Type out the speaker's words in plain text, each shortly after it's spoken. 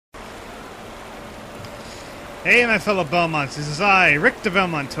Hey, my fellow Belmonts, this is I, Rick the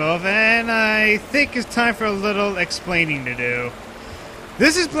Belmont 12, and I think it's time for a little explaining to do.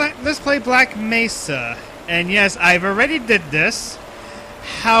 Let's play Black Mesa, and yes, I've already did this.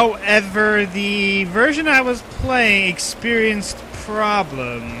 However, the version I was playing experienced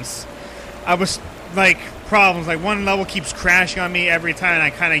problems. Problems, like one level keeps crashing on me every time and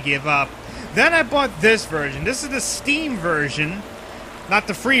I kind of give up. Then I bought this version. This is the Steam version. Not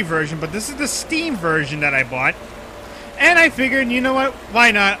the free version, but this is the Steam version that I bought. And I figured, you know what?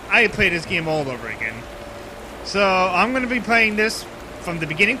 Why not? I play this game all over again. So I'm going to be playing this from the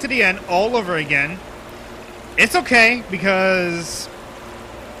beginning to the end all over again. It's okay because,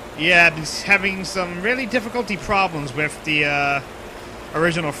 yeah, I've been having some really difficulty problems with the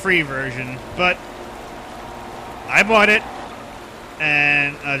original free version. But I bought it,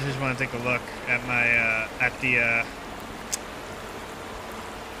 and I just want to take a look at my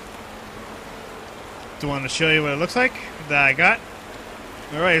do want to show you what it looks like that I got.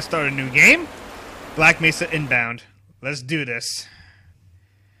 Alright, let's start a new game. Black Mesa Inbound. Let's do this.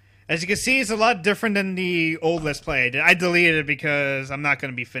 As you can see, it's a lot different than the old Let's Play I did. I deleted it because I'm not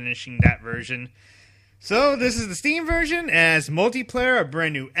going to be finishing that version. So, this is the Steam version as multiplayer, a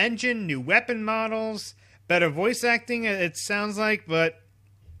brand new engine, new weapon models, better voice acting, it sounds like, but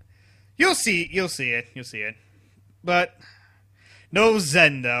you'll see it. But, no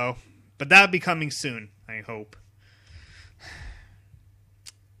Zen, though. But that'll be coming soon, I hope.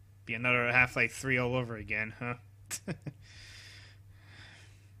 Be another Half-Life 3 all over again, huh?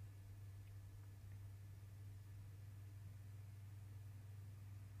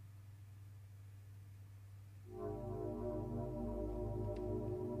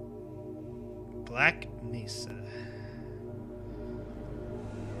 Black Mesa.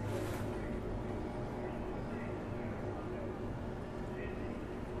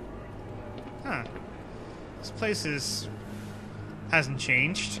 Huh. This place hasn't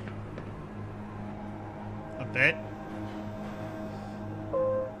changed. A bit.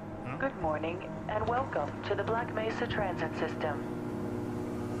 Oh. Good morning, and welcome to the Black Mesa Transit System.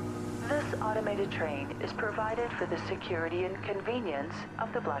 This automated train is provided for the security and convenience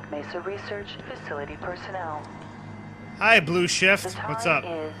of the Black Mesa Research Facility personnel. Hi, Blue Shift. What's up? The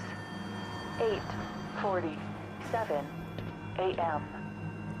time is 8:47 a.m.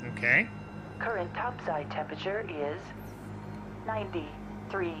 Okay. Current topside temperature is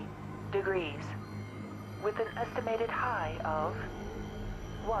 93 degrees, with an estimated high of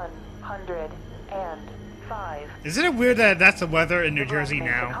 105. Isn't it weird that that's the weather in New Jersey The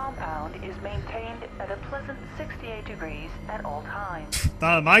Black Mesa now? compound is maintained at a pleasant 68 degrees at all times.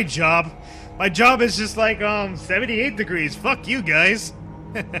 Not my job. My job is just like 78 degrees. Fuck you guys.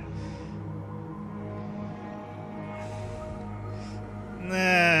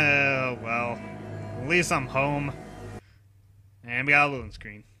 Oh, well. At least I'm home. And we got a loading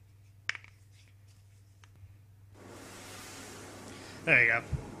screen. There you go.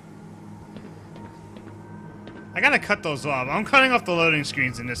 I gotta cut those off. I'm cutting off the loading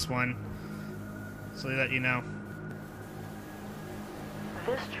screens in this one. So that you know.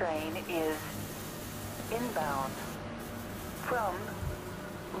 This train is inbound from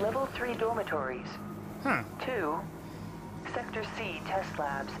Level 3 dormitories to Sector C test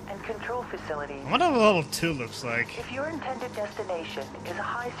labs and control facilities. I wonder what level 2 looks like. If your intended destination is a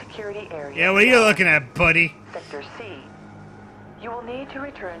high security area... Yeah, what are you looking at, buddy? Sector C, you will need to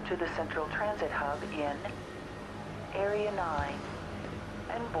return to the Central Transit Hub in Area 9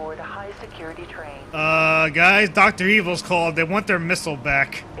 and board a high security train. Guys, Dr. Evil's called. They want their missile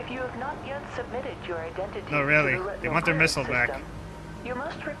back. If you have not yet submitted your identity No, really. to the They want their missile system, back. you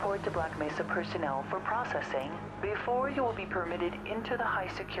must report to Black Mesa personnel for processing before you will be permitted into the high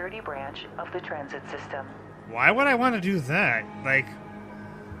security branch of the transit system. Why would I want to do that? Like,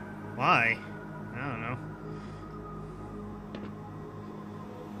 why? I don't know.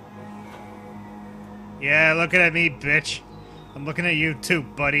 Yeah, looking at me, bitch. I'm looking at you too,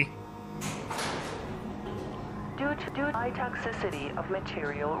 buddy. Due to high toxicity of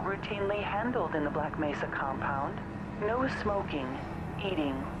material routinely handled in the Black Mesa compound, no smoking,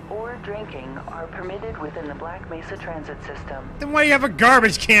 eating, or drinking are permitted within the Black Mesa transit system. Then what do you have a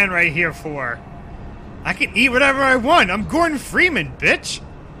garbage can right here for? I can eat whatever I want. I'm Gordon Freeman, bitch.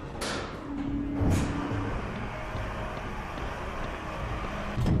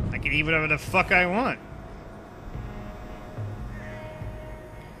 I can eat whatever the fuck I want.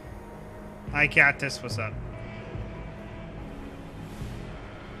 Hi, Cactus. What's up?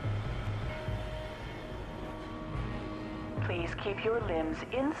 Please keep your limbs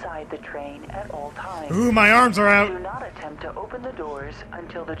inside the train at all times. Ooh, my arms are out. Do not attempt to open the doors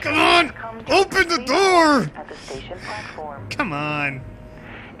until the Come train on! has come to Open the complete door! halt at the station platform. Come on.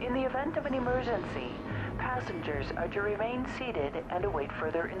 In the event of an emergency, passengers are to remain seated and await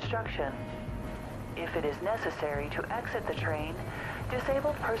further instruction. If it is necessary to exit the train,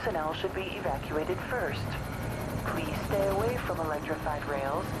 disabled personnel should be evacuated first. Please stay away from electrified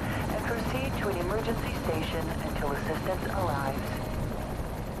rails and proceed to an emergency station until assistance arrives.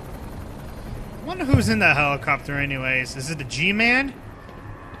 I wonder who's in that helicopter anyways. Is it the G-Man?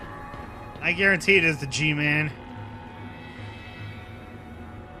 I guarantee it is the G-Man.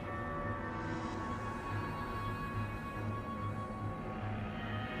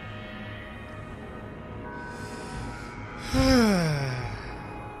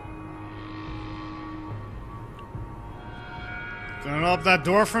 Gonna open that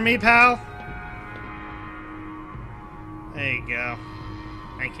door for me, pal? There you go.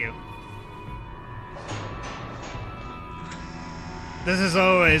 Thank you. This is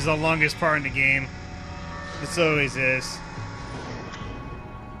always the longest part in the game. This always is.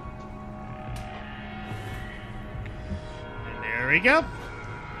 And there we go.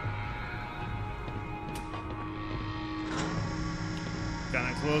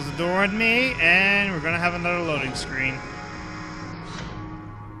 Gonna close the door on me, and we're gonna have another loading screen.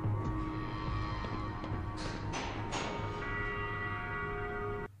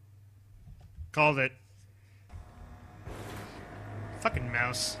 Called it. Fucking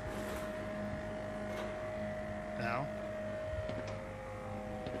mouse. The hell?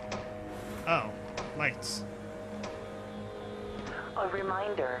 Oh, lights. A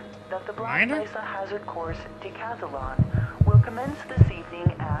reminder that the Black Reminder? Mesa Hazard Course Decathlon will commence this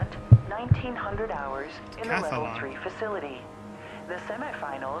evening at 1900 hours in the Level Decathlon. 3 facility. The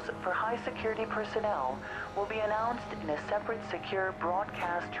semifinals for high security personnel will be announced in a separate secure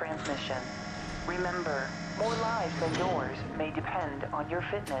broadcast transmission. Remember, more lives than yours may depend on your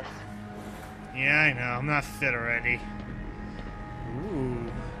fitness. Yeah, I know. I'm not fit already.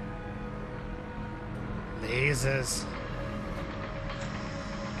 Ooh. Lasers.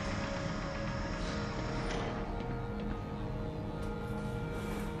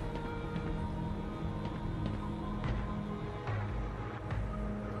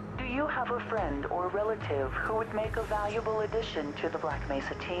 Do you have a friend or relative who would make a valuable addition to the Black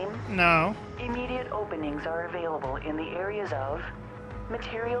Mesa team? No. Immediate openings are available in the areas of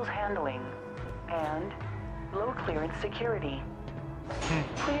materials handling and low clearance security.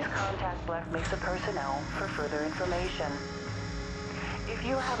 Please contact Black Mesa personnel for further information. If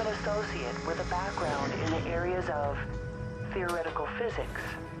you have an associate with a background in the areas of theoretical physics,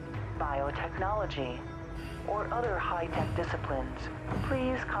 biotechnology, or other high-tech disciplines,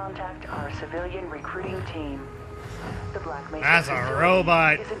 please contact our civilian recruiting team. The Black Mesa That's a facility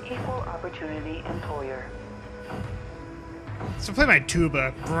robot. is an equal opportunity employer. So play my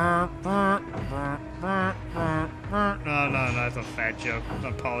tuba. No, that's a fat joke. I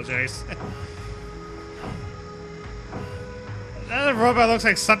apologize. That other robot looks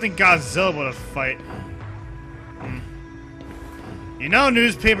like something Godzilla would have fight. You know,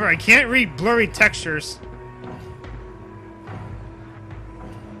 newspaper, I can't read blurry textures.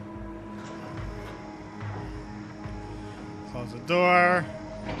 Close the door.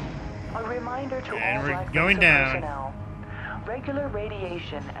 A reminder to And all we're Black going Mesa down. personnel. Regular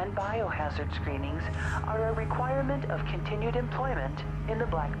radiation and biohazard screenings are a requirement of continued employment in the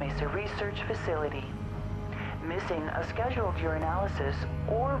Black Mesa Research Facility. Missing a scheduled urinalysis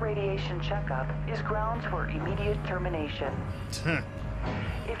or radiation checkup is grounds for immediate termination.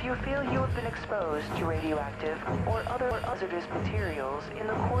 If you feel you have been exposed to radioactive or other hazardous materials in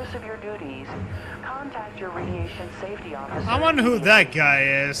the course of your duties, contact your radiation safety officer. I wonder who that guy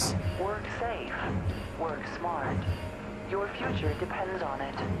is. Work safe. Work smart. Your future depends on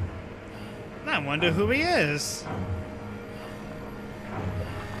it. I wonder who he is.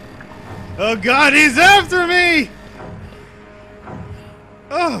 Oh God, he's after me!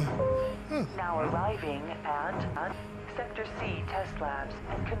 Oh. Now arriving at Sector C test labs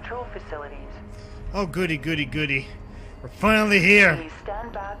and control facilities. Oh, goody, goody, goody. We're finally here. Please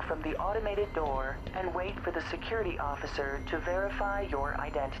stand back from the automated door and wait for the security officer to verify your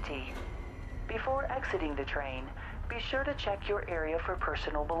identity. Before exiting the train, be sure to check your area for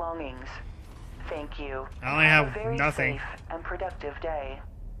personal belongings. Thank you. I only Have have a very nothing. safe and productive day.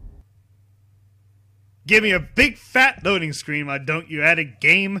 Give me a big fat loading screen, why don't you add a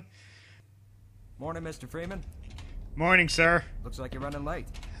game? Morning, Mr. Freeman. Morning, sir. Looks like you're running late.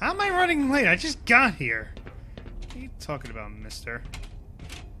 How am I running late? I just got here. What are you talking about, mister?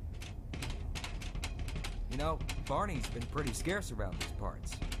 You know, Barney's been pretty scarce around these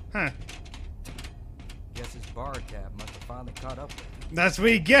parts. Huh. Guess his bar tab must have finally caught up with him. That's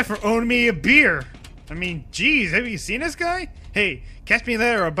what you get for owning me a beer. I mean, geez, have you seen this guy? Hey, catch me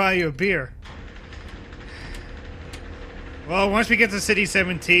later, I'll buy you a beer. Well, once we get to City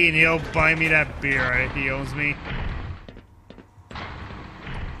 17, he'll buy me that beer he owes me.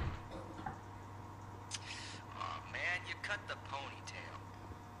 Man, you cut the ponytail.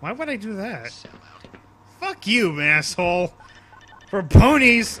 Why would I do that? Sellout. Fuck you, asshole. For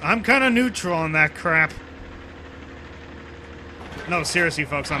ponies, I'm kind of neutral on that crap. No, seriously,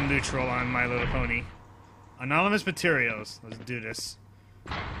 folks, I'm neutral on My Little Pony. Anonymous materials. Let's do this.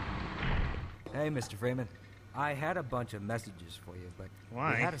 Hey, Mr. Freeman. I had a bunch of messages for you, but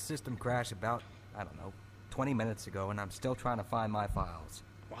Why? we had a system crash about, I don't know, 20 minutes ago, and I'm still trying to find my files.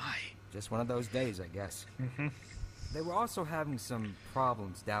 Why? Just one of those days, I guess. Mm-hmm. They were also having some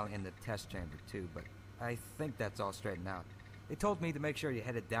problems down in the test chamber, too, but I think that's all straightened out. They told me to make sure you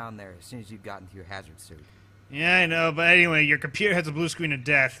headed down there as soon as you got into your hazard suit. Yeah, I know, but anyway, your computer has a blue screen of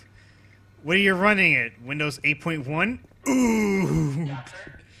death. What are you running it? Windows 8.1? Ooh!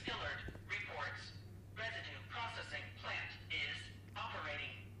 Dr. Stillard reports residue processing plant is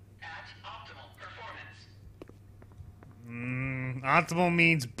operating at optimal performance. Optimal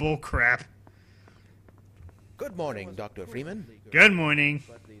means bullcrap. Good morning, Dr. Freeman. Good morning.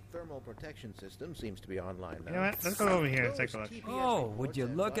 But the thermal protection system seems to be online now. You know what? Let's go over here and take a look. Oh, would you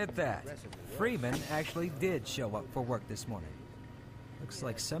look at that? Freeman actually did show up for work this morning. Looks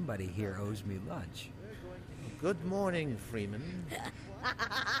like somebody here owes me lunch. Good morning, Freeman.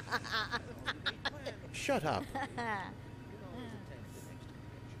 Shut up.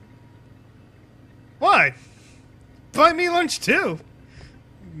 What? Buy me lunch too.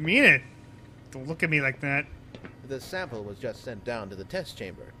 Mean it. Don't look at me like that. The sample was just sent down to the test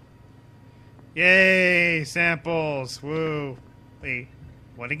chamber. Yay, samples. Woo. Wait,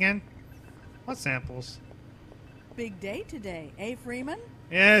 what again? What samples? Big day today, eh, Freeman?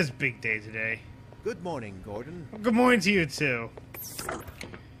 Yeah, it's big day today. Good morning, Gordon. Good morning to you too.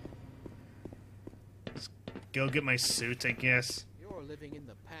 Let's go get my suit, I guess. You're living in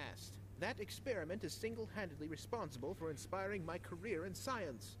the past. That experiment is single-handedly responsible for inspiring my career in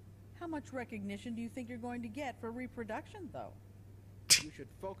science. How much recognition do you think you're going to get for reproduction, though? You should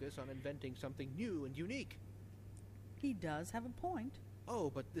focus on inventing something new and unique. He does have a point. Oh,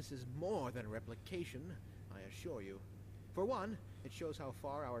 but this is more than replication, I assure you. For one, it shows how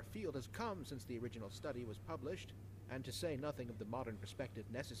far our field has come since the original study was published, and to say nothing of the modern perspective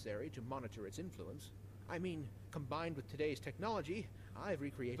necessary to monitor its influence. I mean, combined with today's technology, I've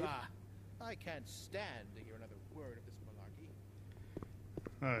recreated... Bah, I can't stand to hear another word of this malarkey.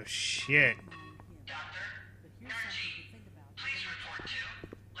 Oh shit. Doctor, Energy, please report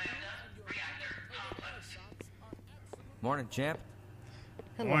to Lambda Reactor Complex. Morning, champ.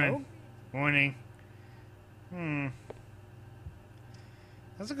 Morning. Morning.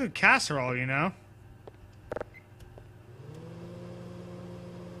 That's a good casserole, you know.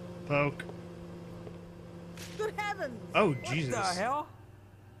 Poke. Good heavens! Oh, Jesus. What the hell?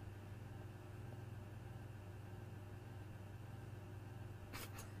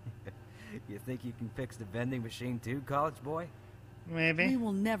 You think you can fix the vending machine too, college boy? Maybe. We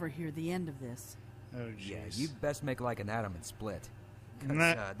will never hear the end of this. Oh, Yeah, jeez. you'd best make like an atom and split. 'Cause,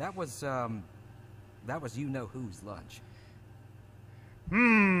 Nah. that was you-know-who's lunch.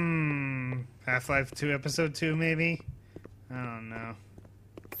 Half-Life 2 Episode 2, maybe? I don't know.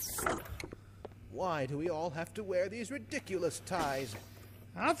 Why do we all have to wear these ridiculous ties?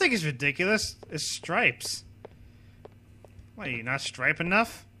 I don't think it's ridiculous. It's stripes. What, are you not stripe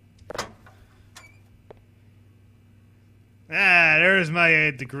enough? Ah, there's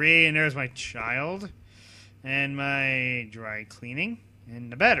my degree, and there's my child, and my dry cleaning, and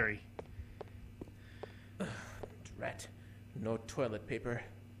the battery. Drat. No toilet paper.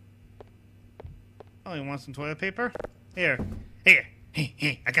 Oh, you want some toilet paper? Here.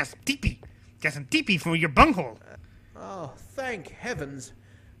 Hey, I got some teepee. Got some teepee for your bunghole. Oh, thank heavens.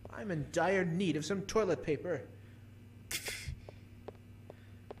 I'm in dire need of some toilet paper.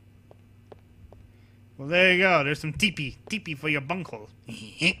 Well, there you go. There's some teepee for your bunghole.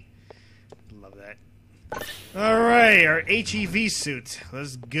 Love that. All right, our HEV suit.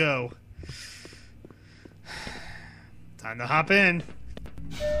 Let's go. Time to hop in.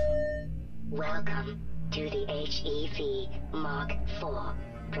 Welcome to the HEV Mark IV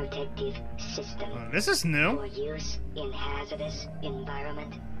protective system Oh, this is new. for use in hazardous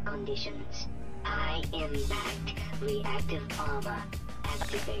environment conditions. High impact reactive armor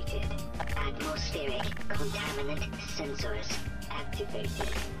activated. Atmospheric contaminant sensors activated.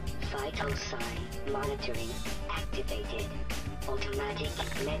 Vital sign monitoring activated. Automatic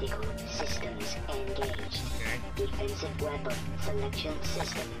medical systems engaged. Okay. Defensive weapon selection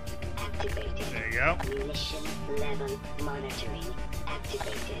system activated. There you go. Munition level monitoring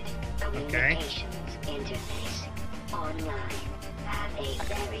activated. Communications interface online. Have a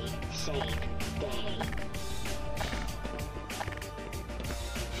very safe day.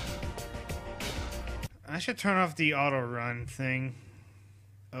 I should turn off the auto run thing.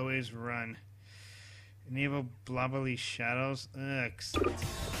 Always run. Enable blobbly shadows. Excellent.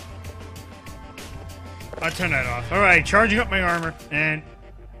 I'll turn that off. Alright, charging up my armor. And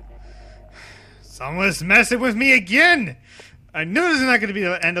someone's messing with me again! I knew this was not going to be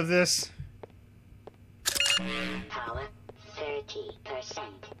the end of this. Power 30%.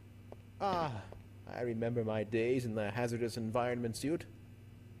 Ah, I remember my days in the hazardous environment suit.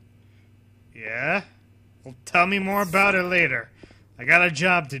 Yeah? Well, tell me more about it later. I got a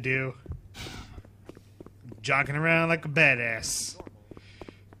job to do. Jogging around like a badass.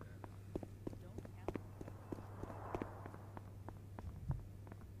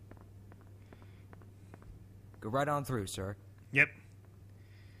 Go right on through, sir. Yep.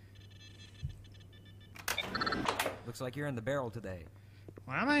 Looks like you're in the barrel today.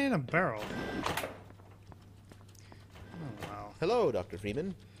 Why am I in a barrel? Oh, wow. Hello, Dr.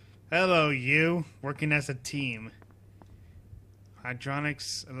 Freeman. Hello, you. Working as a team.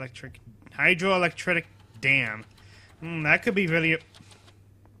 Hydroelectric dam. That could be really...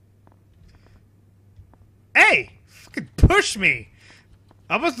 Hey! Fucking push me!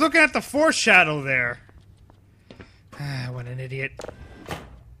 I was looking at the foreshadow there. Ah, what an idiot.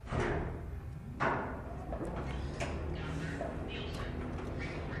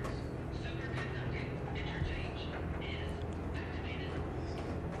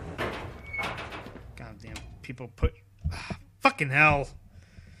 Goddamn people put... fucking hell.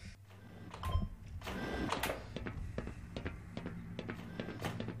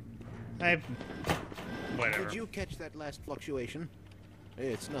 Whatever. Did you catch that last fluctuation?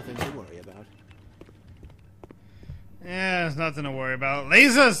 It's nothing to worry about. Yeah, there's nothing to worry about.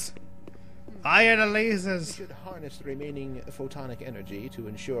 Lasers! Fire the We lasers! should harness the remaining photonic energy to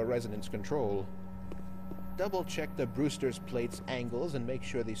ensure resonance control. Double-check the Brewster's plate's angles and make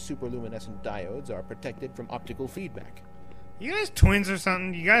sure the superluminescent diodes are protected from optical feedback. You guys twins or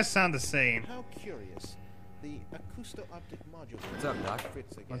something? You guys sound the same. How curious. The acousto-optic modulator... What's up, Doc?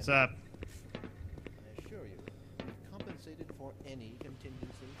 Fritz again. What's up? I assure you, we've compensated for any contingency.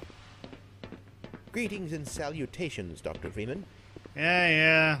 Greetings and salutations, Dr. Freeman.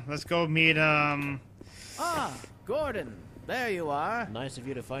 Yeah. Let's go meet, Ah, Gordon. There you are. Nice of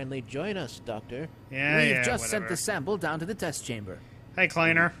you to finally join us, Doctor. We've just sent whatever. the sample down to the test chamber. Hey,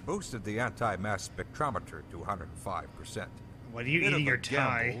 Kleiner. Boosted the anti-mass spectrometer to 105%. What are you Bit eating of your a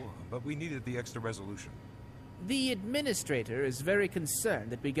tie? gamble, but we needed the extra resolution. The administrator is very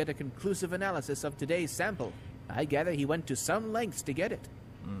concerned that we get a conclusive analysis of today's sample. I gather he went to some lengths to get it.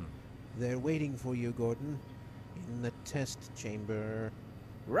 They're waiting for you, Gordon. In the test chamber.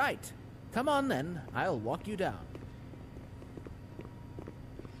 Right. Come on then. I'll walk you down.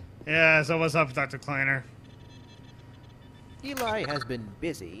 Yeah, so what's up, Dr. Kleiner? Eli has been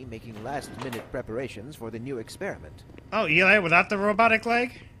busy making last-minute preparations for the new experiment. Oh, Eli, without the robotic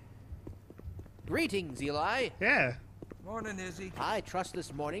leg? Greetings, Eli. Yeah. Morning, Izzy. I trust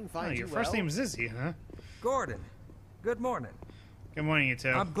this morning Oh, finds your you first well. name's Izzy, huh? Gordon. Good morning. Good morning, you two.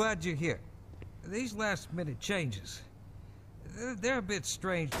 I'm glad you're here. These last-minute changes, they're a bit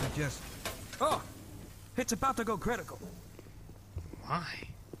strange to just... Oh! It's about to go critical. Why?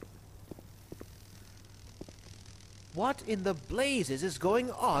 What in the blazes is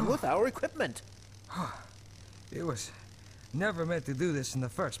going on with our equipment? It was never meant to do this in the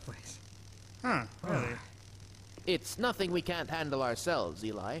first place. Huh, really? It's nothing we can't handle ourselves,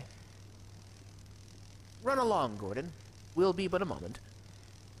 Eli. Run along, Gordon. We'll be but a moment.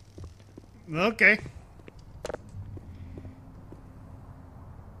 Okay.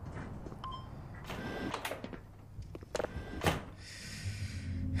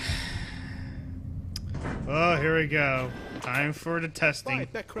 Oh, here we go. Time for the testing. By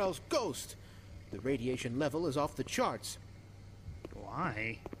Becquerel's ghost! The radiation level is off the charts.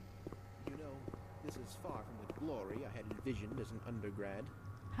 Why? You know, this is far from the glory I had envisioned as an undergrad.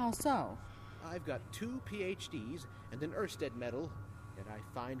 How so? I've got 2 PhDs and an Ørsted medal, yet I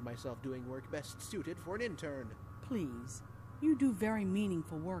find myself doing work best suited for an intern. Please. You do very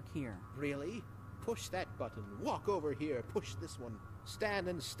meaningful work here. Really? Push that button. Walk over here. Push this one. Stand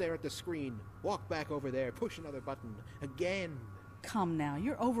and stare at the screen. Walk back over there. Push another button. Again. Come now,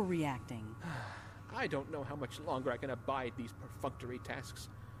 you're overreacting. I don't know how much longer I can abide these perfunctory tasks.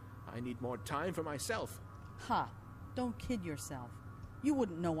 I need more time for myself. Ha! Don't kid yourself. You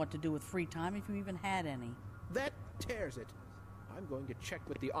wouldn't know what to do with free time if you even had any. That tears it. I'm going to check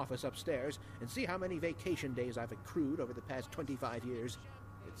with the office upstairs and see how many vacation days I've accrued over the past 25 years.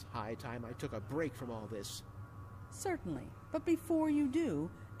 It's high time I took a break from all this. Certainly. But before you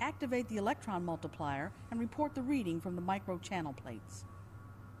do, activate the electron multiplier and report the reading from the micro-channel plates.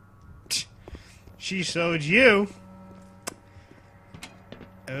 She showed you.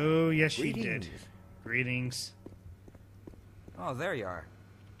 Oh, yes, she did. Greetings. Oh, there you are.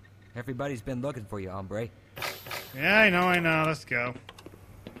 Everybody's been looking for you, hombre. Yeah, I know. Let's go.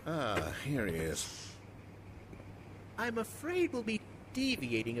 Ah, here he is. I'm afraid we'll be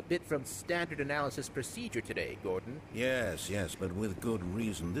deviating a bit from standard analysis procedure today, Gordon. Yes, but with good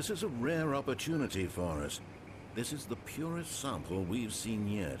reason. This is a rare opportunity for us. This is the purest sample we've seen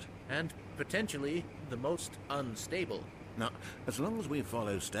yet. And potentially the most unstable. Now, as long as we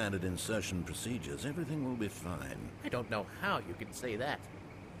follow standard insertion procedures, everything will be fine. I don't know how you can say that.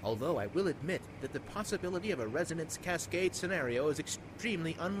 Although I will admit that the possibility of a resonance cascade scenario is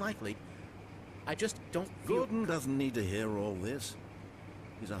extremely unlikely. I just don't feel... Gordon doesn't need to hear all this.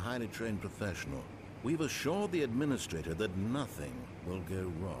 He's a highly trained professional. We've assured the administrator that nothing will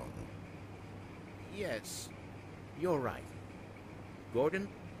go wrong. Yes, you're right. Gordon,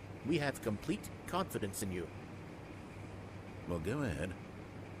 we have complete confidence in you. Well, go ahead.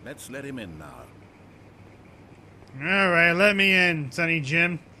 Let's let him in now. Alright, let me in, Sonny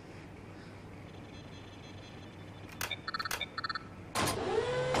Jim.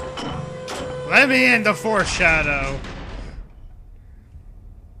 Let me in, the foreshadow.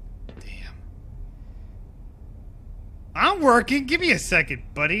 Damn. I'm working. Give me a second,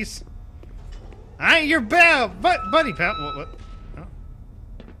 buddies. I ain't your buddy, pal. What? Oh.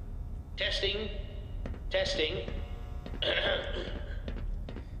 Testing.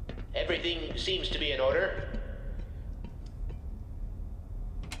 Everything seems to be in order.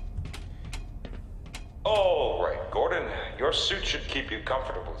 All right, Gordon. Your suit should keep you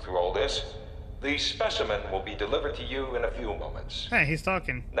comfortable through all this. The specimen will be delivered to you in a few moments. Hey, he's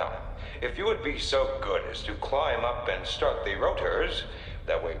talking. Now, if you would be so good as to climb up and start the rotors,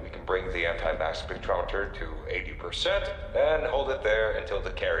 that way we can bring the anti-mass spectrometer to 80% and hold it there until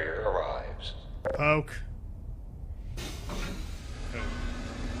the carrier arrives. Poke.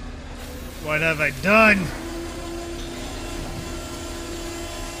 What have I done?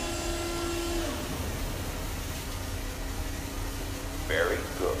 Very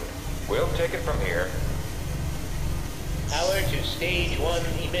good. We'll take it from here. Power to stage 1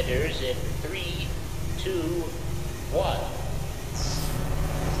 emitters in 3, 2, 1.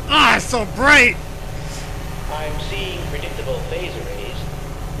 Ah, it's so bright! I'm seeing predictable phase arrays.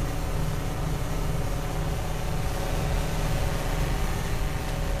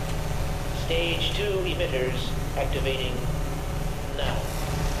 Stage 2 emitters activating now.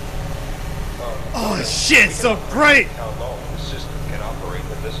 Oh shit, so bright! How long the system can operate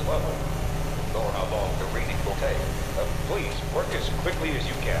at this level, nor how long the reading will take. Please, work as quickly as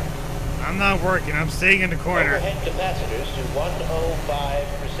you can. I'm not working, I'm staying in the corner. Overhead capacitors to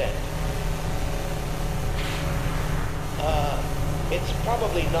 105%. It's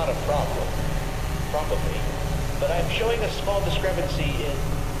probably not a problem. Probably. But I'm showing a small discrepancy in...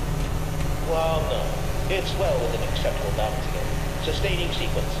 Well, no. It's well within acceptable bounds again. Sustaining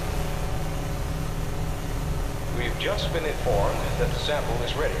sequence. We've just been informed that the sample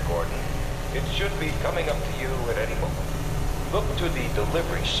is ready, Gordon. It should be coming up to you at any moment. Look to the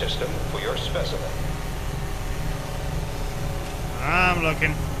delivery system for your specimen. I'm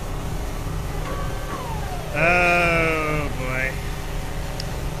looking. Oh boy.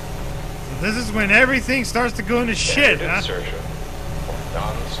 So this is when everything starts to go into shit, Standard huh? Insertion for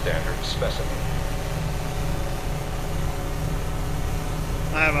non-standard specimen.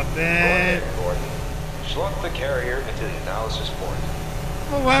 I have a Go bed. ahead, Gordon. Slot the carrier into the analysis port.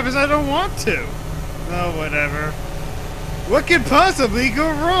 Well, what happens if I don't want to? Oh, whatever. What could possibly go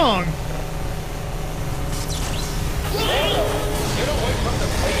wrong? Get away from the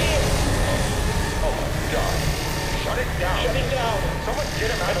plane! Oh my god. Shut it down. Shut it down. Someone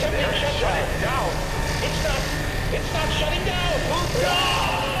get him out of there. Shut it down. It's not shutting down.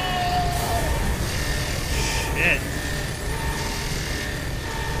 Shit.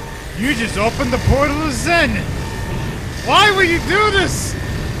 You just opened the portal to Zen. Why would you do this?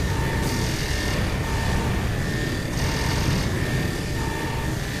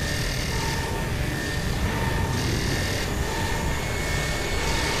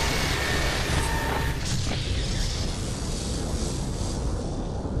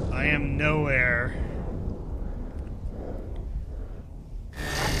 I am nowhere.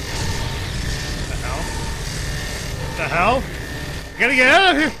 The hell? I gotta get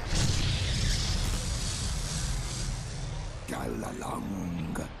out of here!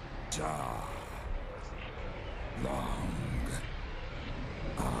 Galalong Ja Long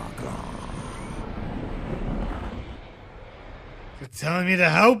Agla. You're telling me to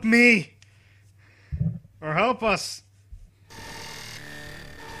help me! Or help us!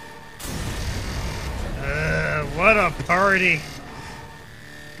 What a party!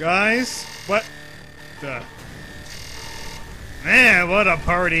 Guys, what the... Man, what a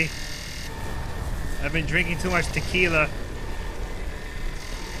party! I've been drinking too much tequila.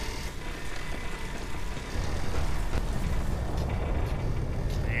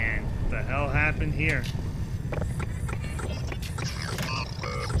 Man, what the hell happened here?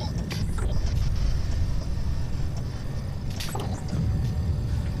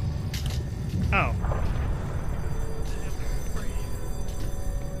 Oh.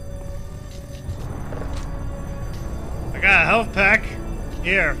 I got a health pack.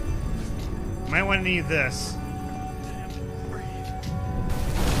 Here. Might want to need this.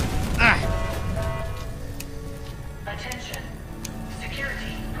 Ah! Attention.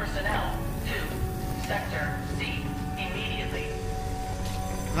 Security personnel to Sector C immediately.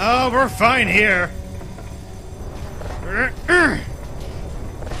 Oh, we're fine here.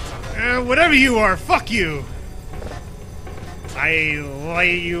 Whatever you are, fuck you. I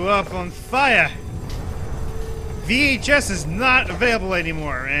light you up on fire. VHS is not available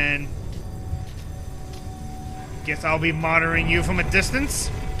anymore, and guess I'll be monitoring you from a distance.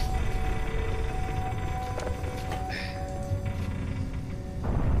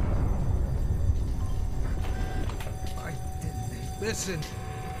 I didn't listen.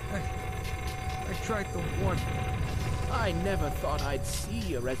 I tried to warn you. I never thought I'd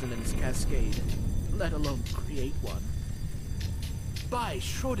see a resonance cascade, let alone create one. By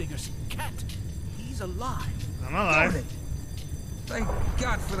Schrodinger's cat, he's alive. I'm alive. Darn it. Thank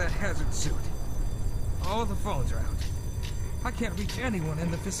God for that hazard suit. All the phones are out. I can't reach anyone in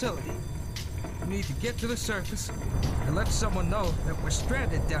the facility. We need to get to the surface and let someone know that we're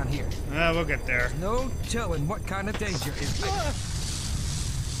stranded down here. We'll get there. There's no telling what kind of danger is there.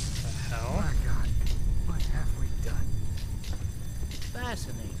 The hell? My God, what have we done?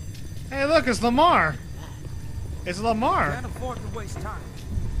 Fascinating. Hey, look, it's Lamar. It's Lamar. Can't afford to waste time.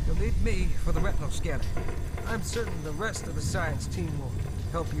 You'll need me for the retinal scanner. I'm certain the rest of the science team will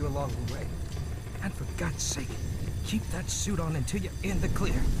help you along the way. And for God's sake, keep that suit on until you're in the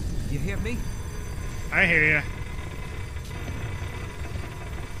clear. You hear me? I hear you.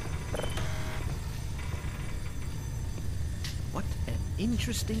 What an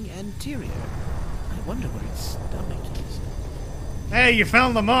interesting anterior. I wonder where its stomach is. Hey, you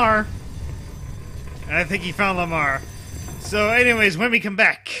found Lamar. I think you found Lamar. So anyways, when we come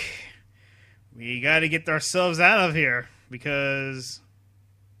back, we gotta get ourselves out of here, because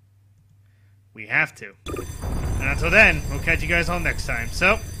we have to. And until then, we'll catch you guys all next time.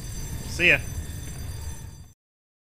 So, see ya.